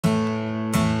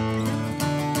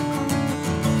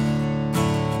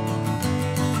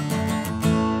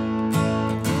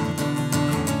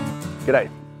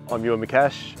G'day, I'm Ewan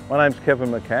McAsh. My name's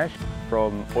McAsh.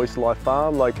 From Oyster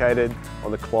Farm, located on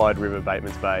the Clyde River,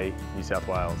 Batemans Bay, New South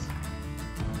Wales.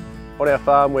 On our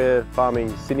farm we're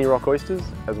farming Sydney rock oysters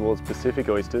as well as Pacific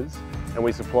oysters, and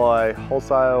we supply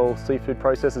wholesale seafood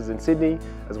processors in Sydney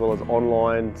as well as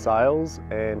online sales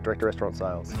and direct to restaurant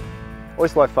sales.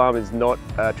 Oyster Life Farm is not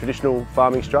a traditional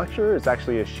farming structure, it's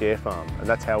actually a share farm, and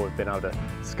that's how we've been able to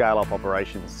scale up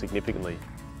operations significantly.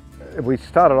 We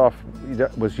started off,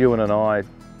 it was Ewan and I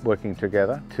working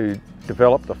together to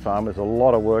develop the farm. There's a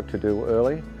lot of work to do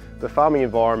early. The farming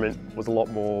environment was a lot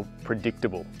more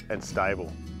predictable and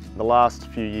stable. The last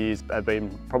few years have been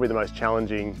probably the most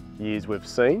challenging years we've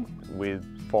seen, with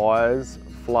fires,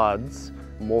 floods,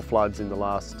 more floods in the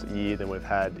last year than we've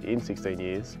had in 16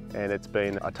 years, and it's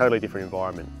been a totally different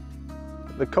environment.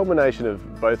 The combination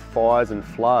of both fires and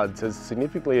floods has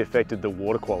significantly affected the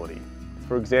water quality.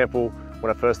 For example, when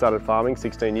I first started farming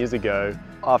 16 years ago,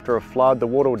 after a flood the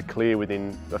water would clear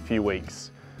within a few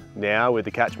weeks. Now with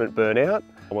the catchment burnout,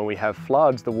 when we have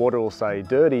floods the water will stay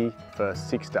dirty for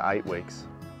 6 to 8 weeks.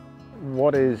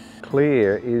 What is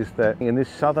clear is that in this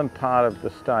southern part of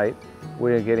the state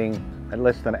we're getting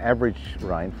less than average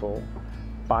rainfall,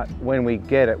 but when we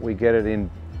get it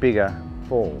in bigger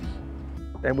falls.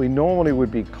 And we normally would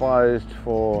be closed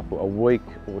for a week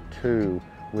or two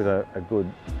with a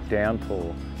good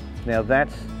downpour. Now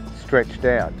that's stretched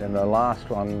out, and the last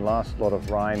lot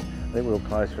of rain, I think we were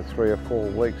closed for 3 or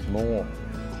 4 weeks more.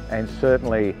 And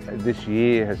certainly this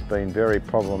year has been very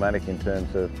problematic in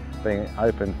terms of being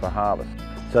open for harvest.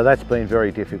 So that's been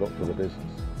very difficult for the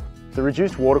business. The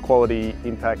reduced water quality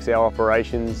impacts our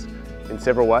operations in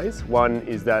several ways. One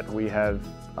is that we have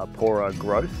a poorer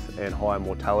growth and higher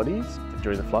mortalities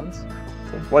during the floods.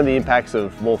 One of the impacts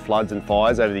of more floods and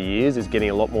fires over the years is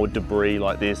getting a lot more debris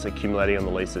like this accumulating on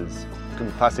the leases.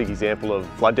 A classic example of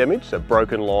flood damage, so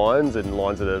broken lines and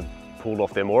lines that have pulled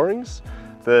off their moorings.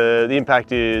 The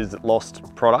impact is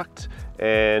lost product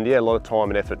and a lot of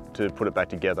time and effort to put it back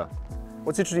together.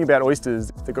 What's interesting about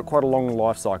oysters, they've got quite a long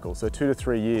life cycle, so 2 to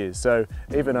 3 years. So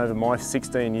even over my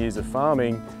 16 years of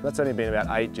farming, that's only been about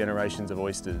 8 generations of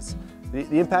oysters.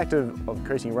 The impact of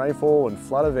increasing rainfall and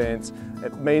flood events,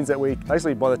 it means that we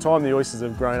basically, by the time the oysters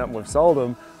have grown up and we've sold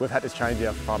them, we've had to change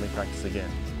our farming practice again.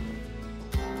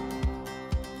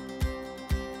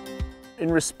 In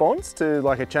response to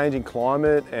like a changing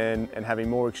climate and having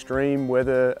more extreme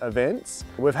weather events,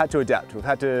 we've had to adapt. We've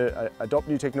had to adopt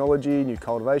new technology, new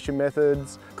cultivation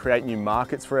methods, create new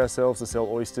markets for ourselves to sell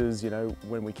oysters,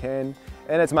 when we can,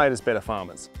 and it's made us better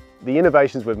farmers. The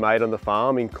innovations we've made on the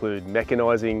farm include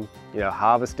mechanising,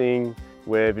 harvesting.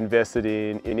 We've invested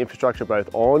in infrastructure both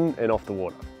on and off the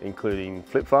water, including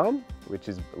flip farm, which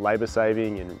is labour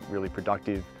saving and really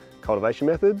productive cultivation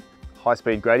method,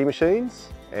 high-speed grading machines,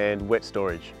 and wet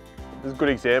storage. This is a good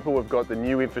example. We've got the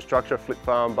new infrastructure flip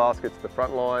farm baskets at the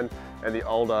front line and the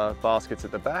older baskets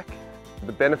at the back.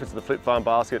 The benefits of the flip farm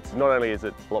baskets, not only is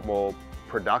it a lot more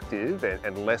productive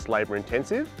and less labour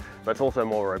intensive, but it's also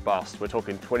more robust. We're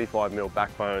talking 25mm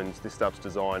backbones. This stuff's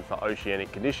designed for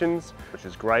oceanic conditions, which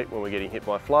is great when we're getting hit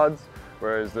by floods,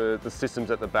 whereas the systems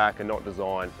at the back are not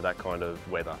designed for that kind of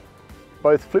weather.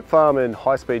 Both flip farm and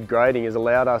high-speed grading has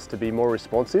allowed us to be more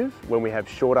responsive when we have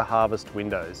shorter harvest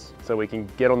windows. So we can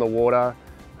get on the water,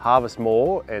 harvest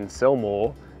more and sell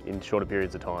more in shorter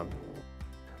periods of time.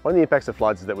 One of the impacts of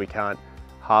floods is that we can't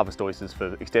harvest oysters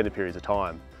for extended periods of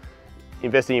time.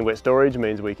 Investing in wet storage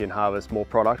means we can harvest more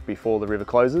product before the river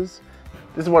closes.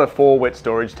 This is one of 4 wet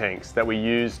storage tanks that we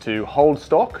use to hold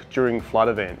stock during flood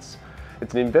events.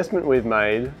 It's an investment we've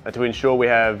made to ensure we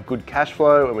have good cash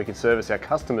flow and we can service our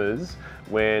customers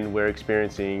when we're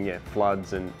experiencing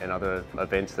floods and other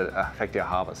events that affect our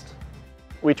harvest.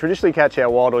 We traditionally catch our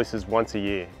wild oysters once a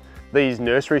year. These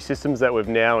nursery systems that we've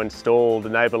now installed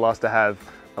enable us to have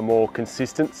a more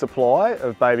consistent supply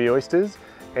of baby oysters,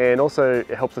 and also it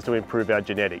helps us to improve our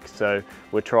genetics. So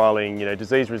we're trialling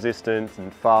disease resistant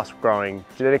and fast growing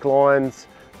genetic lines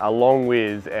along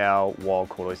with our wild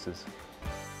caught oysters.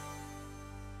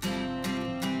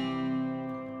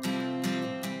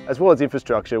 As well as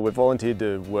infrastructure, we've volunteered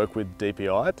to work with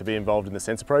DPI to be involved in the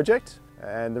sensor project.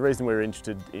 And the reason we're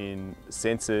interested in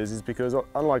sensors is because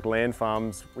unlike land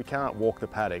farms, we can't walk the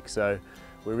paddock. So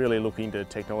we're really looking to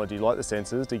technology like the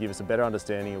sensors to give us a better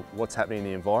understanding of what's happening in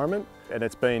the environment. And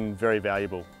it's been very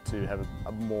valuable to have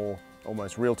a more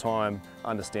almost real-time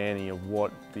understanding of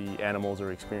what the animals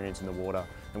are experiencing in the water,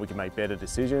 and we can make better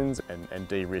decisions and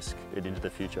de-risk it into the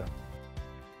future.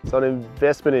 So an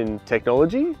investment in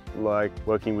technology, like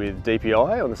working with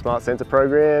DPI on the Smart Sensor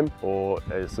program or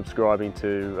subscribing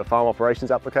to a farm operations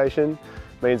application,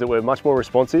 means that we're much more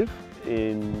responsive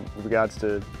in regards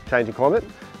to changing climate.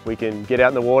 We can get out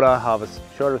in the water, harvest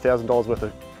 $200,000 worth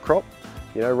of crop,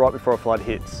 right before a flood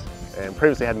hits, and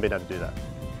previously hadn't been able to do that.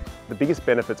 The biggest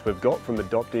benefits we've got from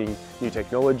adopting new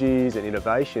technologies and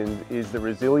innovations is the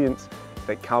resilience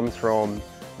that comes from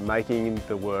making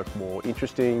the work more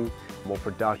interesting, more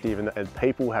productive, and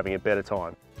people having a better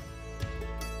time.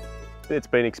 It's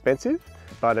been expensive,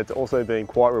 but it's also been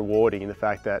quite rewarding in the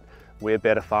fact that we're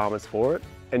better farmers for it.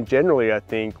 And generally, I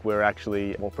think we're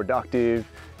actually a more productive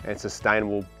and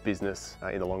sustainable business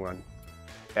in the long run.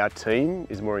 Our team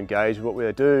is more engaged with what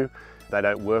we do. They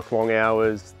don't work long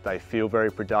hours, they feel very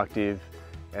productive,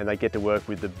 and they get to work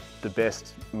with the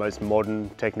best, most modern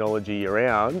technology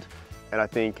around. And I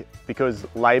think because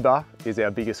labour is our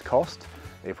biggest cost,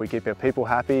 if we keep our people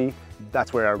happy,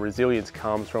 that's where our resilience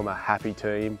comes from, a happy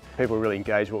team. People really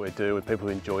engage with what we do and people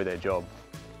enjoy their job.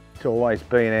 It's always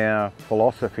been our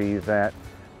philosophy that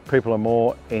people are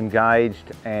more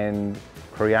engaged and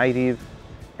creative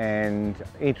and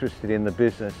interested in the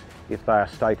business if they are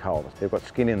stakeholders. They've got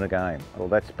skin in the game. Well,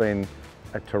 that's been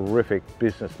a terrific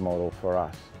business model for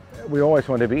us. We always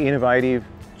want to be innovative,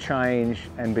 change,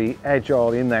 and be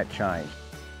agile in that change.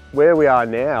 Where we are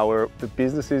now, the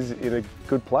business is in a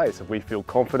good place. We feel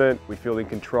confident, we feel in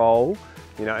control,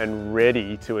 and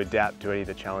ready to adapt to any of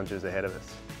the challenges ahead of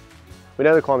us. We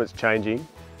know the climate's changing,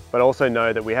 but also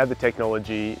know that we have the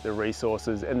technology, the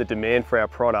resources, and the demand for our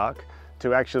product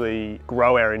to actually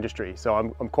grow our industry. So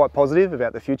I'm quite positive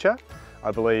about the future.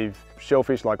 I believe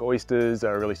shellfish like oysters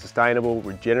are a really sustainable,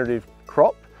 regenerative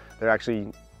crop. They're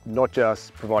actually not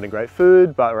just providing great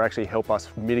food, but will actually help us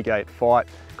fight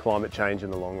climate change in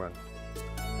the long run.